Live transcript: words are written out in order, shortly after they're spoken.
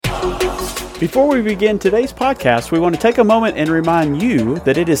Before we begin today's podcast, we want to take a moment and remind you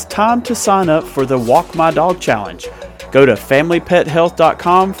that it is time to sign up for the Walk My Dog Challenge. Go to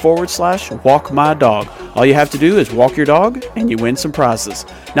familypethealth.com/walkmydog. All you have to do is walk your dog and you win some prizes.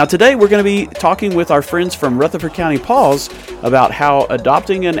 Now today we're going to be talking with our friends from Rutherford County PAWS about how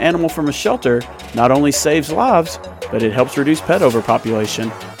adopting an animal from a shelter not only saves lives, but it helps reduce pet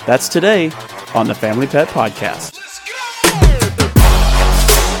overpopulation. That's today on the Family Pet Podcast.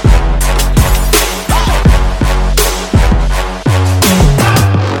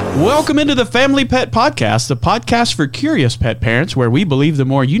 Welcome into the Family Pet Podcast, the podcast for curious pet parents, where we believe the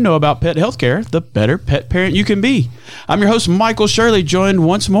more you know about pet healthcare, the better pet parent you can be. I'm your host, Michael Shirley, joined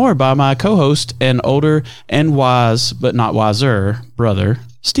once more by my co-host and older and wise, but not wiser, brother,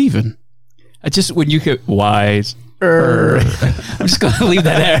 Stephen. When you get wise, I'm just going to leave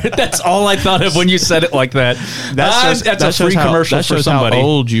that there. That's all I thought of when you said it like that. That's a free commercial for somebody. How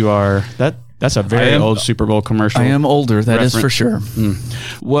old you are. That's a very old Super Bowl commercial. I am older, that is for sure.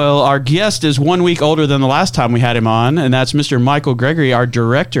 Well, our guest is 1 week older than the last time we had him on, and that's Mr. Michael Gregory, our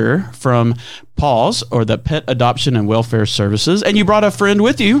director from PAWS, or the Pet Adoption and Welfare Services. And you brought a friend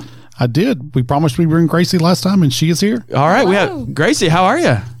with you. I did. We promised we'd bring Gracie last time, and she is here. All right. Hello. We have Gracie. How are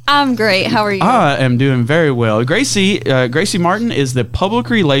you? I'm great. How are you? I am doing very well. Gracie Martin is the Public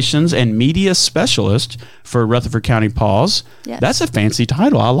Relations and Media Specialist for Rutherford County PAWS. Yes. That's a fancy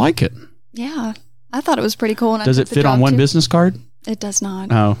title. I like it. Yeah, I thought it was pretty cool. Does it fit on one business card? It does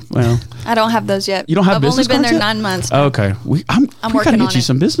not. Oh, well. I don't have those yet. You don't have business cards? I've only been there yet? 9 months now. Okay. I'm working on get you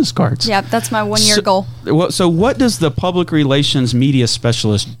some business cards. Yeah, that's my 1 year goal. So what does the Public Relations Media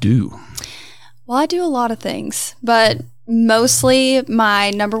Specialist do? Well, I do a lot of things, but mostly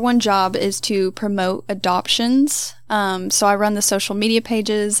my number one job is to promote adoptions. So I run the social media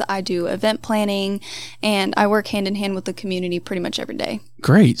pages, I do event planning, and I work hand in hand with the community pretty much every day.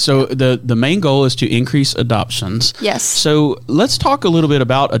 Great. So the main goal is to increase adoptions. Yes. So let's talk a little bit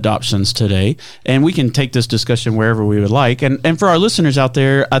about adoptions today, and we can take this discussion wherever we would like. And for our listeners out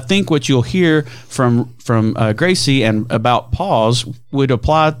there, I think what you'll hear from Gracie and about PAWS would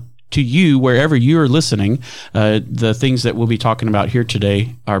apply to you wherever you're listening. The things that we'll be talking about here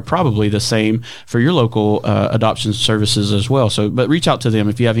today are probably the same for your local adoption services as well. But reach out to them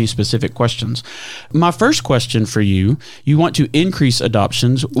if you have any specific questions. My first question for you want to increase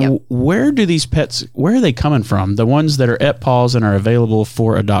adoptions. Yep. Where do these pets, where are they coming from? The ones that are at PAWS and are available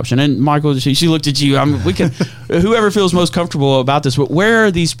for adoption. And Michael, she looked at you. We can, whoever feels most comfortable about this, but where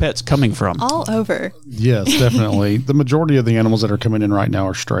are these pets coming from? All over. Yes, definitely. The majority of the animals that are coming in right now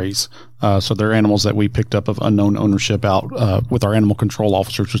are strays. So they're animals that we picked up of unknown ownership out with our animal control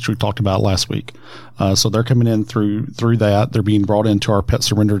officers, which we talked about last week. So they're coming in through that. They're being brought into our pet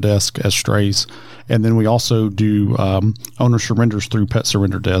surrender desk as strays. And then we also do owner surrenders through pet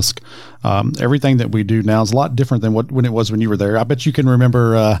surrender desk. Everything that we do now is a lot different than when it was when you were there. I bet you can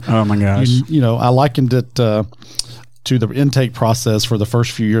remember. Oh, my gosh. I likened it to the intake process for the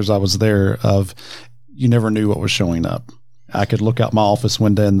first few years I was there of you never knew what was showing up. I could look out my office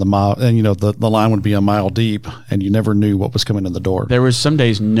window and the line would be a mile deep, and you never knew what was coming in the door. There was some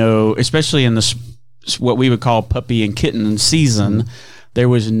days especially in what we would call puppy and kitten season, there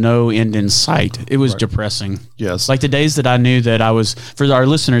was no end in sight. It was depressing. Yes. Like the days that I knew that I was, for our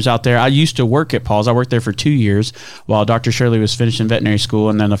listeners out there, I used to work at PAWS. I worked there for 2 years while Dr. Shirley was finishing veterinary school,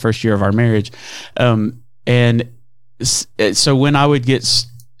 and then the first year of our marriage. And so when I would get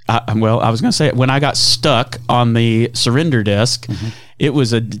when I got stuck on the surrender desk, it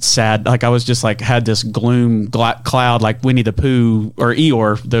was a sad, like I was just like, had this gloom cloud, like Winnie the Pooh or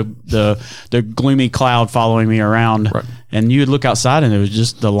Eeyore, the gloomy cloud following me around. Right. And you would look outside and it was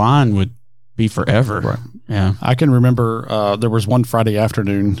just, the line would be forever. Right. Yeah. I can remember there was one Friday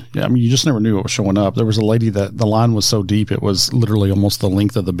afternoon. I mean, you just never knew what was showing up. There was a lady that the line was so deep, it was literally almost the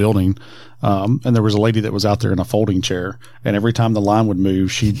length of the building. And there was a lady that was out there in a folding chair. And every time the line would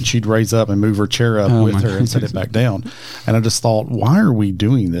move, she'd raise up and move her chair up with her and set it back down. And I just thought, why are we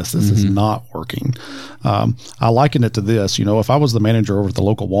doing this? This is not working. I liken it to this. If I was the manager over at the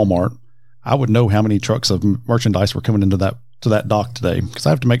local Walmart, I would know how many trucks of merchandise were coming into that dock today, because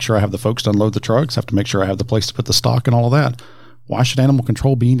I have to make sure I have the folks to unload the trucks. I have to make sure I have the place to put the stock and all of that. Why should animal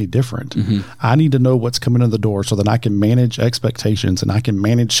control be any different? I need to know what's coming in the door so that I can manage expectations and I can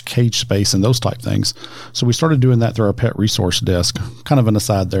manage cage space and those type things. So we started doing that through our pet resource desk. Kind of an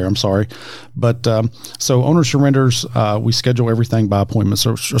aside there, I'm sorry. But so owner surrenders, we schedule everything by appointment.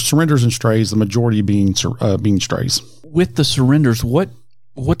 So surrenders and strays, the majority being strays. With the surrenders,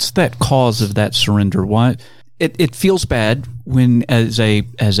 what's that cause of that surrender? Why? It feels bad when, as a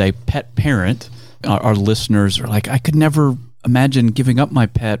pet parent, our listeners are like, I could never imagine giving up my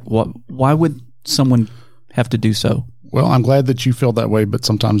pet. Why would someone have to do so? Well, I'm glad that you feel that way, but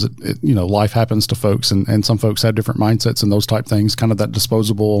sometimes life happens to folks, and some folks have different mindsets and those type things, kind of that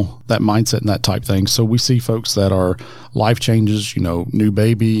disposable, that mindset and that type thing. So we see folks that are life changes, new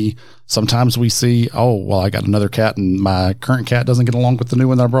baby. Sometimes we see, I got another cat and my current cat doesn't get along with the new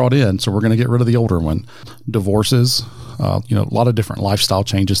one that I brought in, so we're going to get rid of the older one. Divorces, a lot of different lifestyle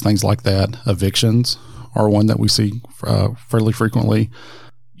changes, things like that. Evictions are one that we see fairly frequently.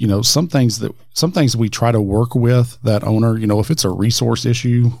 Some things we try to work with that owner, if it's a resource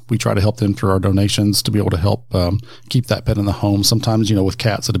issue, we try to help them through our donations to be able to help keep that pet in the home. Sometimes, with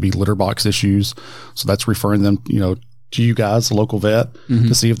cats, it'll be litter box issues. So that's referring them, to you guys, the local vet,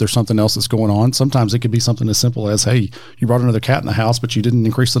 to see if there's something else that's going on. Sometimes it could be something as simple as, hey, you brought another cat in the house, but you didn't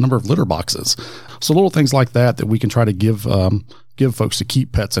increase the number of litter boxes. So little things like that we can try to give folks to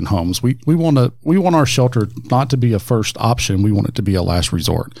keep pets in homes. We want our shelter not to be a first option. We want it to be a last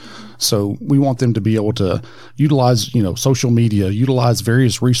resort. So we want them to be able to utilize, social media, utilize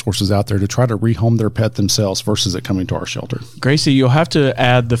various resources out there to try to rehome their pet themselves versus it coming to our shelter. Gracie, you'll have to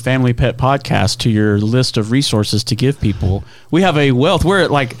add the Family Pet Podcast to your list of resources to give people. We have a wealth. We're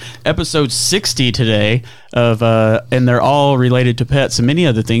at like episode 60 today and they're all related to pets. And many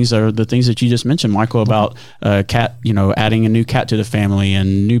of the things are the things that you just mentioned, Michael, about cat, adding a new cat to the family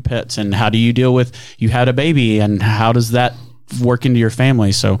and new pets, and how do you deal with, you had a baby and how does that work into your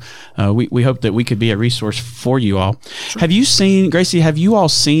family? So we hope that we could be a resource for you all. Sure. Have you all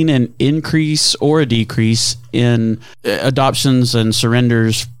seen an increase or a decrease in adoptions and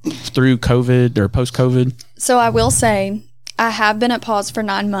surrenders through COVID or post-COVID? So I will say, I have been at PAWS for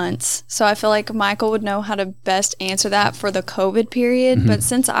 9 months, so I feel like Michael would know how to best answer that for the COVID period. Mm-hmm. But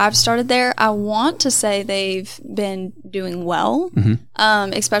since I've started there, I want to say they've been doing well,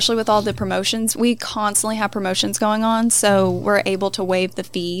 especially with all the promotions. We constantly have promotions going on, so we're able to waive the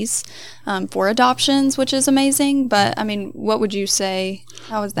fees for adoptions, which is amazing. But, what would you say?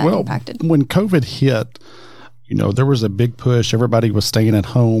 How has that impacted? When COVID hit, there was a big push. Everybody was staying at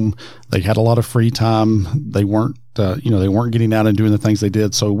home. They had a lot of free time. They weren't getting out and doing the things they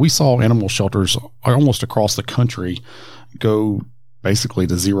did. So we saw animal shelters almost across the country go basically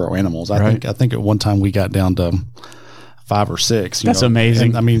to zero animals. I think at one time we got down to 5 or 6. That's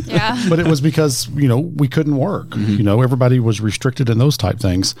amazing. And, but it was because, we couldn't work. Mm-hmm. Everybody was restricted in those type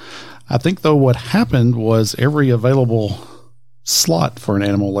things. I think though what happened was every available slot for an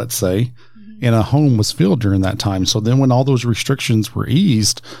animal, let's say, in a home was filled during that time. So then when all those restrictions were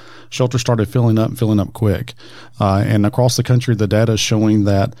eased, shelters started filling up quick. And across the country, the data is showing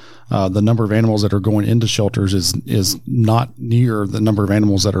that the number of animals that are going into shelters is not near the number of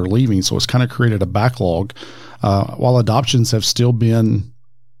animals that are leaving. So it's kind of created a backlog. While adoptions have still been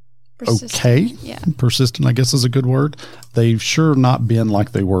persistent, I guess is a good word, they've sure not been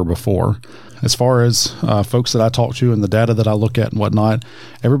like they were before. As far as folks that I talk to and the data that I look at and whatnot,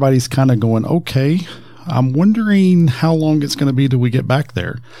 everybody's kind of going, okay, I'm wondering how long it's going to be till we get back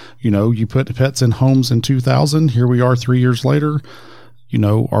there. You put pets in homes in 2000. Here we are 3 years later.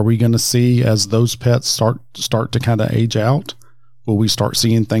 Are we going to see as those pets start to kind of age out? Will we start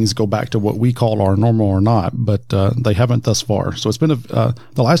seeing things go back to what we call our normal or not? But they haven't thus far. So it's been the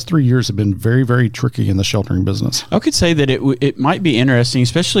last 3 years have been very, very tricky in the sheltering business. I could say that it might be interesting,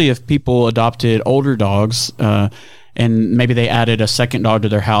 especially if people adopted older dogs and maybe they added a second dog to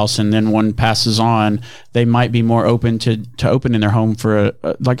their house and then one passes on. They might be more open to opening their home for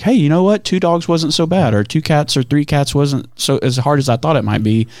hey, you know what? 2 dogs wasn't so bad, or 2 cats or 3 cats wasn't so as hard as I thought it might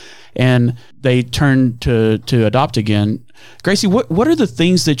be. And they turn to adopt again. Gracie, what are the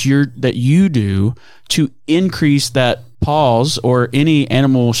things that you do to increase that PAWS or any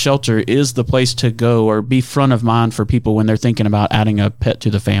animal shelter is the place to go or be front of mind for people when they're thinking about adding a pet to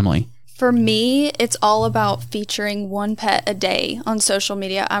the family? For me, it's all about featuring one pet a day on social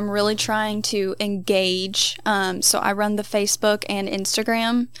media. I'm really trying to engage. So I run the Facebook and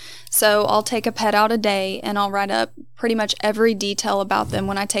Instagram. So I'll take a pet out a day and I'll write up pretty much every detail about them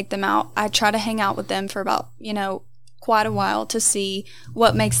when I take them out. I try to hang out with them for about, quite a while to see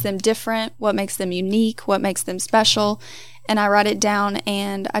what makes them different, what makes them unique, what makes them special. And I write it down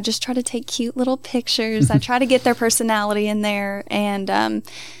and I just try to take cute little pictures. I try to get their personality in there. And,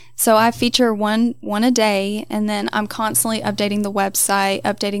 so I feature one a day, and then I'm constantly updating the website,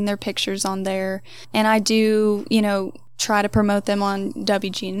 updating their pictures on there. And I do, try to promote them on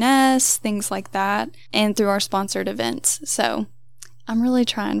WGNS, things like that, and through our sponsored events. So I'm really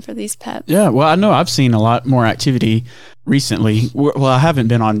trying for these pets. Yeah, well, I know I've seen a lot more activity recently. Well, I haven't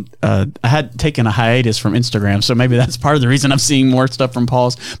been on, I had taken a hiatus from Instagram, so maybe that's part of the reason I'm seeing more stuff from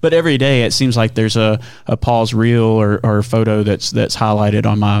PAWS. But every day it seems like there's a PAWS reel or photo that's highlighted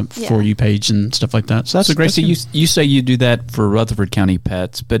on my For You page and stuff like that. So Gracie, you say you do that for Rutherford County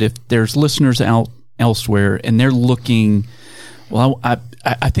Pets, but if there's listeners out elsewhere and they're looking, well,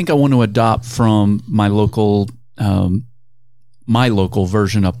 I think I want to adopt from my local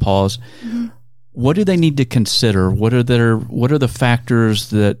version of PAWS. Mm-hmm. What do they need to consider? What are the factors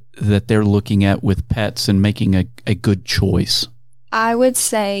that they're looking at with pets and making a good choice? I would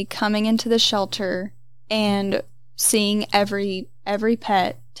say coming into the shelter and seeing every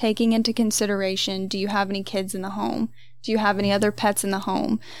pet, taking into consideration, do you have any kids in the home? Do you have any other pets in the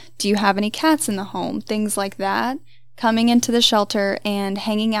home? Do you have any cats in the home? Things like that. Coming into the shelter and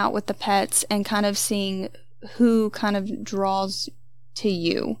hanging out with the pets and kind of seeing who kind of draws to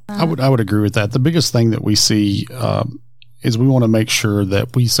you. I would agree with that. The biggest thing that we see is we want to make sure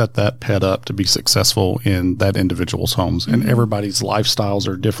that we set that pet up to be successful in that individual's homes. Mm-hmm. And everybody's lifestyles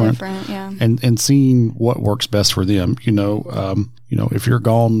are different. Yeah. And seeing what works best for them. If you're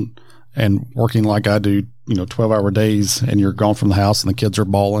gone and working like I do, 12-hour days, and you're gone from the house and the kids are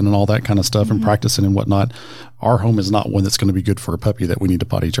bawling and all that kind of stuff, mm-hmm. and practicing and whatnot, our home is not one that's going to be good for a puppy that we need to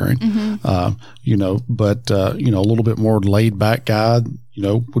potty train. Mm-hmm. But a little bit more laid back guy,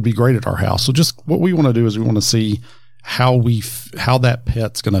 would be great at our house. So just what we want to do is we want to see how that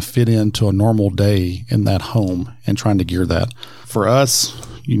pet's going to fit into a normal day in that home and trying to gear that. For us,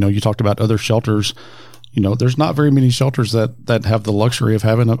 you talked about other shelters. There's not very many shelters that have the luxury of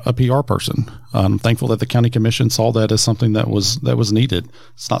having a PR person. I'm thankful that the county commission saw that as something that was needed.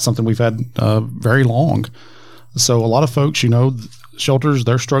 It's not something we've had very long. So a lot of folks, shelters,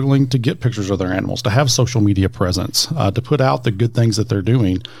 they're struggling to get pictures of their animals, to have social media presence, to put out the good things that they're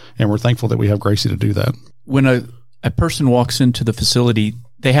doing. And we're thankful that we have Gracie to do that. When a person walks into the facility,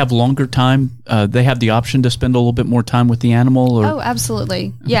 they have longer time. They have the option to spend a little bit more time with the animal. Oh,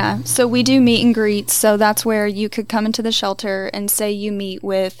 absolutely. Yeah. So we do meet and greets. So that's where you could come into the shelter and say you meet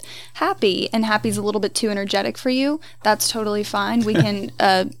with Happy, and Happy's a little bit too energetic for you. That's totally fine. We can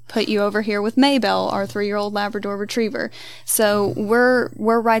put you over here with Maybelle, our 3-year-old Labrador Retriever. So we're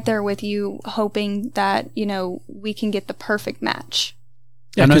right there with you, hoping that we can get the perfect match.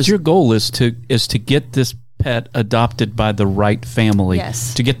 Yeah, because your goal is to get this pet adopted by the right family.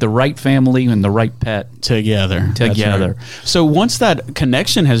 Yes. To get the right family and the right pet together. Right. So once that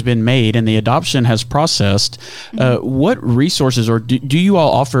connection has been made and the adoption has processed, what resources, or do you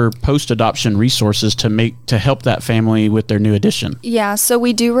all offer post-adoption resources to help that family with their new addition? Yeah, so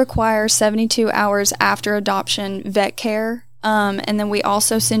we do require 72 hours after adoption vet care. And then we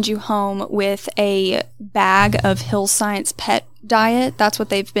also send you home with a bag of Hill Science pet diet. That's what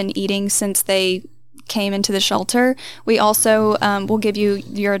they've been eating since they came into the shelter. We also will give you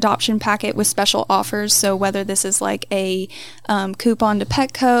your adoption packet with special offers. So whether this is like a coupon to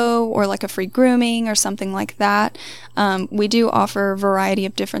Petco or like a free grooming or something like that, we do offer a variety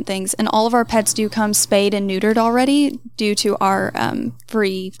of different things. And all of our pets do come spayed and neutered already due to our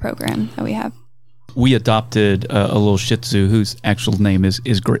free program that we have. We adopted a little Shih Tzu whose actual name is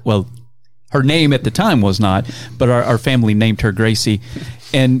great. Well, her name at the time was not, but our family named her Gracie.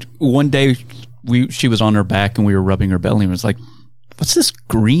 And one day she was on her back and we were rubbing her belly and was like, what's this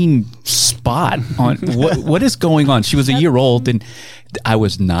green spot on what is going on? She was a year old, and I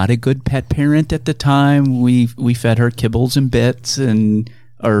was not a good pet parent at the time. We fed her kibbles and bits,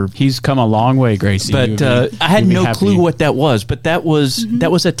 or he's come a long way, Gracie. But I had no clue what that was. But that was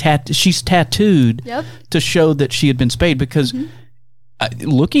a she's tattooed to show that she had been spayed, because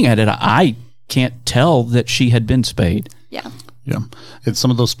looking at it, I can't tell that she had been spayed. Yeah, some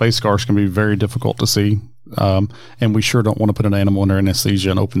of those spay scars can be very difficult to see, and we sure don't want to put an animal under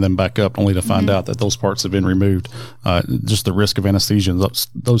anesthesia and open them back up only to find out that those parts have been removed. Just the risk of anesthesia,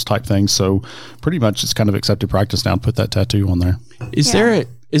 those type things. So pretty much it's kind of accepted practice now to put that tattoo on there.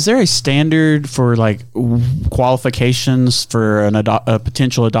 Is there a standard for like qualifications for a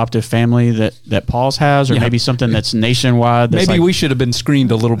potential adoptive family that PAWS has, or maybe something that's nationwide? Maybe we should have been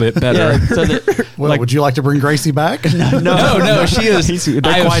screened a little bit better. Would you like to bring Gracie back? No, she is. They're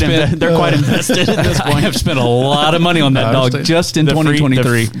quite invested at this point. I have spent a lot of money on that dog just in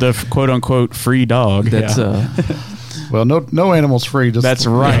 2023. The quote unquote free dog. That's Well, no animals free. That's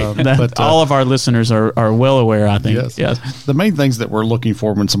right. But all of our listeners are well aware, I think. Yes. The main things that we're looking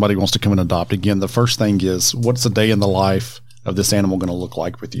for when somebody wants to come and adopt, again, the first thing is, what's a day in the life of this animal going to look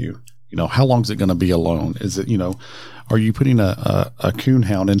like with you? how long is it going to be alone? Is it, are you putting a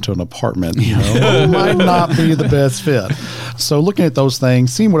coonhound into an apartment? It might not be the best fit. So looking at those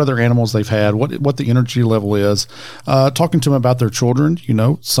things, seeing what other animals they've had, what the energy level is, talking to them about their children.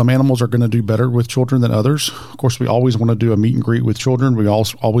 Some animals are going to do better with children than others. Of course, we always want to do a meet and greet with children. We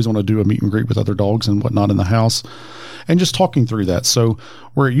also always want to do a meet and greet with other dogs and whatnot in the house. And just talking through that. So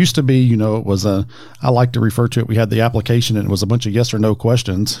where it used to be, it was I like to refer to it, we had the application and it was a bunch of yes or no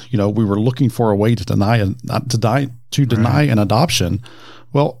questions. We were looking for a way to deny an adoption.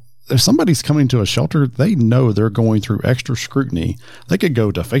 Well, if somebody's coming to a shelter, they know they're going through extra scrutiny. They could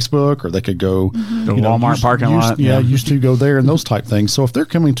go to Facebook or they could go to Walmart parking lot. Used to go there and those type things. So if they're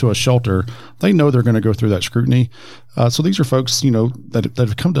coming to a shelter, they know they're going to go through that scrutiny. So these are folks, that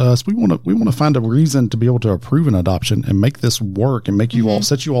have come to us. We want to find a reason to be able to approve an adoption and make this work and make you all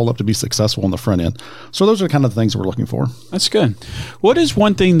set you all up to be successful on the front end. So those are the kind of things that we're looking for. That's good. What is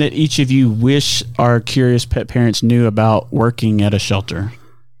one thing that each of you wish our curious pet parents knew about working at a shelter?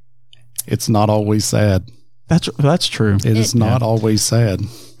 It's not always sad. That's true. It is not always sad.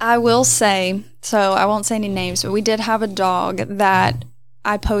 I will say, so I won't say any names, but we did have a dog that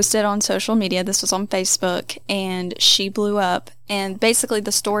I posted on social media. This was on Facebook, and she blew up. And basically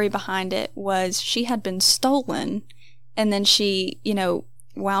the story behind it was she had been stolen, and then she,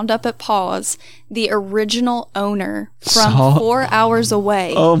 wound up at PAWS. The original owner from 4 hours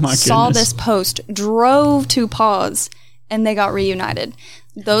away saw this post, drove to PAWS, and they got reunited.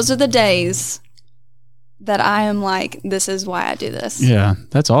 Those are the days that I am like, this is why I do this. Yeah,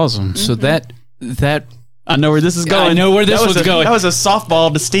 that's awesome. So that I know where this is going. I know where this was going. That was a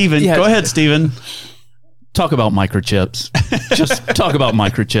softball to Steven. Yeah. Go ahead, Steven. Talk about microchips. Just talk about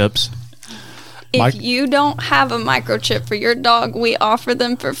microchips. If you don't have a microchip for your dog, we offer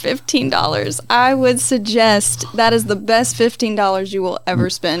them for $15. I would suggest that is the best $15 you will ever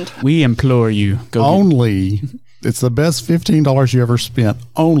spend. We implore you. It's the best $15 you ever spent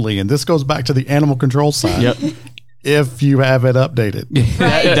only, and this goes back to the animal control side. Yep. If you have it updated.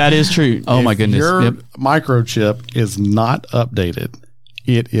 That is true. Oh, my goodness. Your microchip is not updated.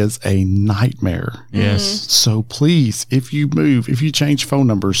 It is a nightmare. Yes. So please, if you move, if you change phone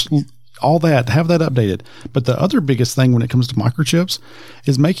numbers, all that, have that updated. But the other biggest thing when it comes to microchips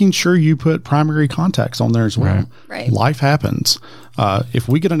is making sure you put primary contacts on there as well. Right. Life happens. If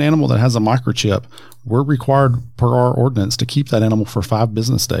we get an animal that has a microchip, we're required per our ordinance to keep that animal for 5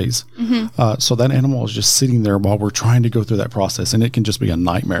 business days. So that animal is just sitting there while we're trying to go through that process, and it can just be a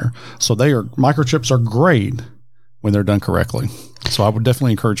nightmare. So microchips are great when they're done correctly. So I would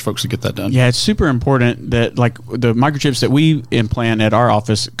definitely encourage folks to get that done. Yeah, it's super important that like the microchips that we implant at our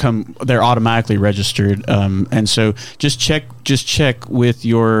office they're automatically registered. And so just check with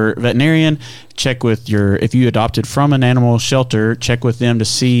your veterinarian, check with if you adopted from an animal shelter, check with them to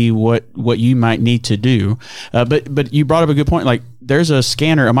see what you might need to do. But you brought up a good point. Like there's a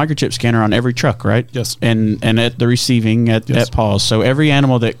microchip scanner on every truck, right? Yes. And at the receiving at PAWS. So every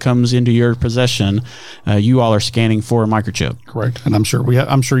animal that comes into your possession, you all are scanning for a microchip. Correct. And I'm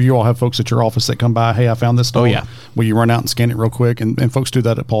sure you all have folks at your office that come by. Hey, I found this dog. Oh yeah. Will you run out and scan it real quick? And folks do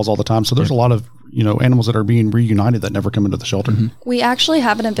that at PAWS all the time. So there's a lot of animals that are being reunited that never come into the shelter. We actually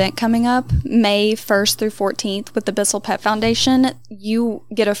have an event coming up May 1st through 14th with the Bissell Pet Foundation. You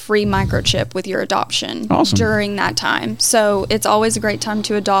get a free microchip with your adoption during that time. So it's always a great time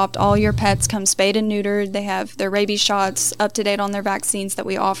to adopt. All your pets come spayed and neutered. They have their rabies shots, up to date on their vaccines that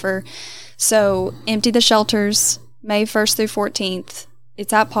we offer. So empty the shelters May 1st through 14th.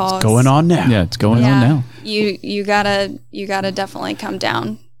 It's at PAWS. It's going on now. Yeah, it's going on now. You gotta definitely come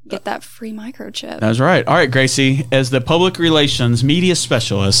down. Get that free microchip. That's right. All right, Gracie, as the public relations media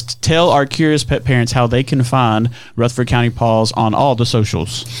specialist, tell our curious pet parents how they can find Rutherford County PAWS on all the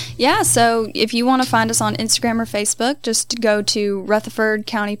socials. Yeah, so if you want to find us on Instagram or Facebook, just go to Rutherford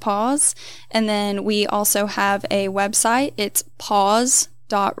County PAWS. And then we also have a website. It's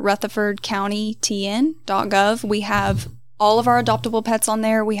paws.rutherfordcountytn.gov. We have all of our adoptable pets on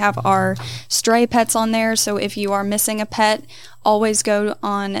there. We have our stray pets on there. So if you are missing a pet, always go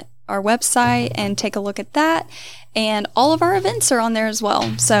on our website and take a look at that. And all of our events are on there as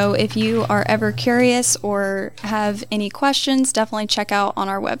well. So if you are ever curious or have any questions, definitely check out on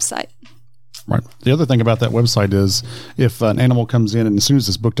our website. Right. The other thing about that website is if an animal comes in and as soon as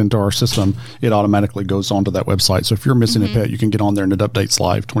it's booked into our system, it automatically goes onto that website. So if you're missing a pet, you can get on there and it updates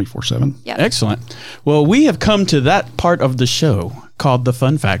live 24/7. Yep. Excellent. Well, we have come to that part of the show called the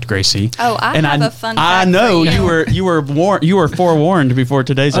Fun Fact, Gracie. Oh, I have a fun fact. I know for you were forewarned before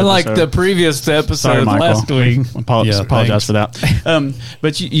today's episode. Unlike the previous episode Sorry, Michael. last week. Apologize for that.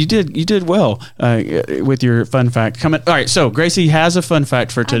 But you did well with your fun fact. All right, so Gracie has a fun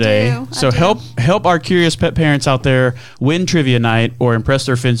fact for today. I do. So help our curious pet parents out there win trivia night or impress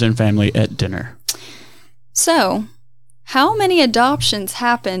their friends and family at dinner. So, how many adoptions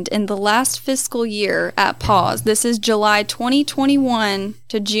happened in the last fiscal year at PAWS? This is July 2021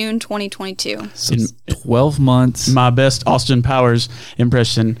 to June 2022. So 12 months. My best Austin Powers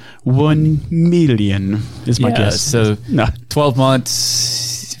impression, 1 million is my guess. So no, 12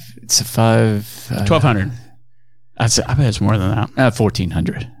 months, it's 1,200. I bet it's more than that.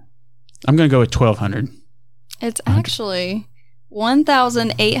 1,400. I'm going to go with 1,200. It's actually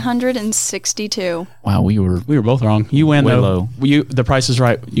 1,862. Wow, we were both wrong. You win, way though. low. The price is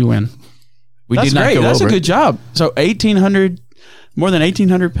right. You win. That's great. That's over a good job. So 1,800, more than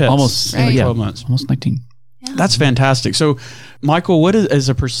 1,800 pets. Almost Right. 12 months. Almost 19. Yeah. That's fantastic. So, Michael, what is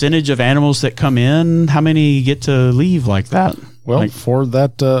a percentage of animals that come in? How many get to leave like that? Well, for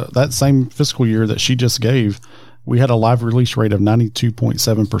that same fiscal year that she just gave, we had a live release rate of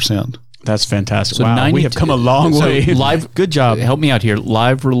 92.7%. That's fantastic. So wow, we have come a long way. Good job. Help me out here.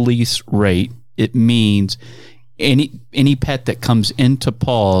 Live release rate, it means any pet that comes into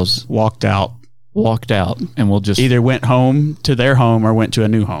PAWS Walked out. and we'll just Either went home to their home or went to a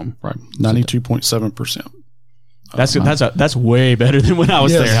new home. Right, 92.7%. That's way better than when I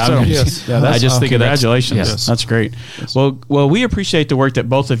was there. Yes. Yeah, I just think of that. Congratulations. Yes. That's great. Well, we appreciate the work that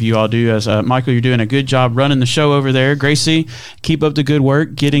both of you all do. As Michael, you're doing a good job running the show over there. Gracie, keep up the good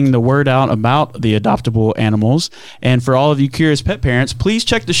work, getting the word out about the adoptable animals. And for all of you curious pet parents, please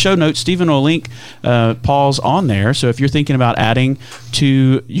check the show notes. Stephen will link PAWS on there. So if you're thinking about adding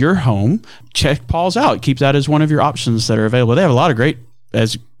to your home, check PAWS out. Keep that as one of your options that are available. They have a lot of great,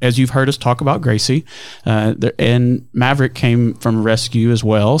 as you've heard us talk about Gracie, and Maverick came from rescue as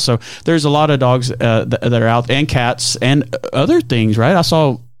well. So there's a lot of dogs that are out, and cats and other things, right? I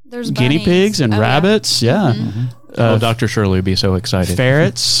saw There's guinea bunnies. pigs and rabbits. Yeah. Mm-hmm. Dr. Shirley would be so excited.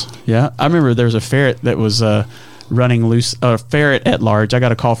 Ferrets. Yeah. I remember there was a ferret that was running loose, a ferret at large. I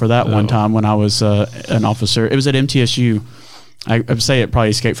got a call for that one time when I was an officer. It was at MTSU. I would say it probably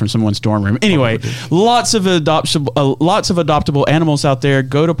escaped from someone's dorm room. Anyway, lots of adoptable animals out there.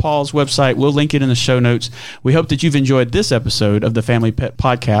 Go to Paul's website. We'll link it in the show notes. We hope that you've enjoyed this episode of the Family Pet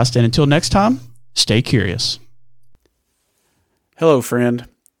Podcast. And until next time, stay curious. Hello, friend.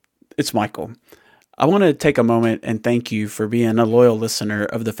 It's Michael. I want to take a moment and thank you for being a loyal listener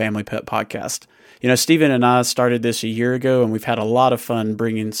of the Family Pet Podcast. You know, Stephen and I started this a year ago, and we've had a lot of fun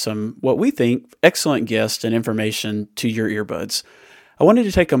bringing some, what we think, excellent guests and information to your earbuds. I wanted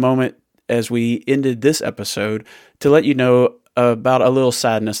to take a moment as we ended this episode to let you know about a little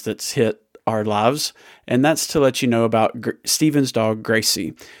sadness that's hit our lives, and that's to let you know about Stephen's dog,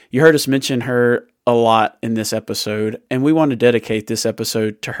 Gracie. You heard us mention her a lot in this episode, and we want to dedicate this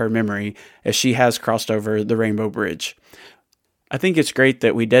episode to her memory as she has crossed over the Rainbow Bridge. I think it's great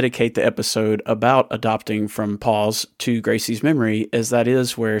that we dedicate the episode about adopting from PAWS to Gracie's memory, as that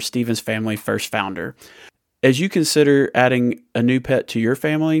is where Stephen's family first found her. As you consider adding a new pet to your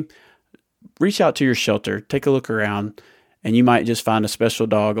family, reach out to your shelter, take a look around, and you might just find a special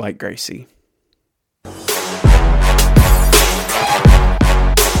dog like Gracie.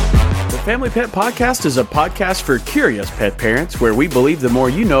 The Family Pet Podcast is a podcast for curious pet parents where we believe the more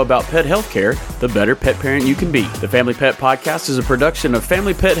you know about pet healthcare, the better pet parent you can be. The Family Pet Podcast is a production of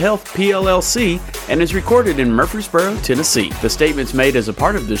Family Pet Health PLLC and is recorded in Murfreesboro, Tennessee. The statements made as a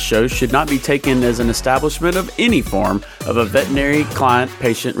part of this show should not be taken as an establishment of any form of a veterinary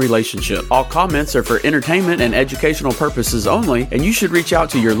client-patient relationship. All comments are for entertainment and educational purposes only, and you should reach out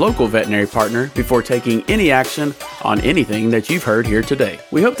to your local veterinary partner before taking any action on anything that you've heard here today.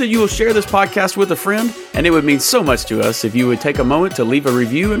 We hope that you will share this podcast with a friend, and it would mean so much to us if you would take a moment to leave a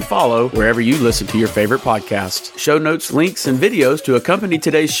review and follow wherever you listen to your favorite podcast. Show notes, links, and videos to accompany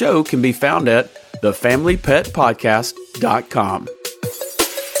today's show can be found at thefamilypetpodcast.com.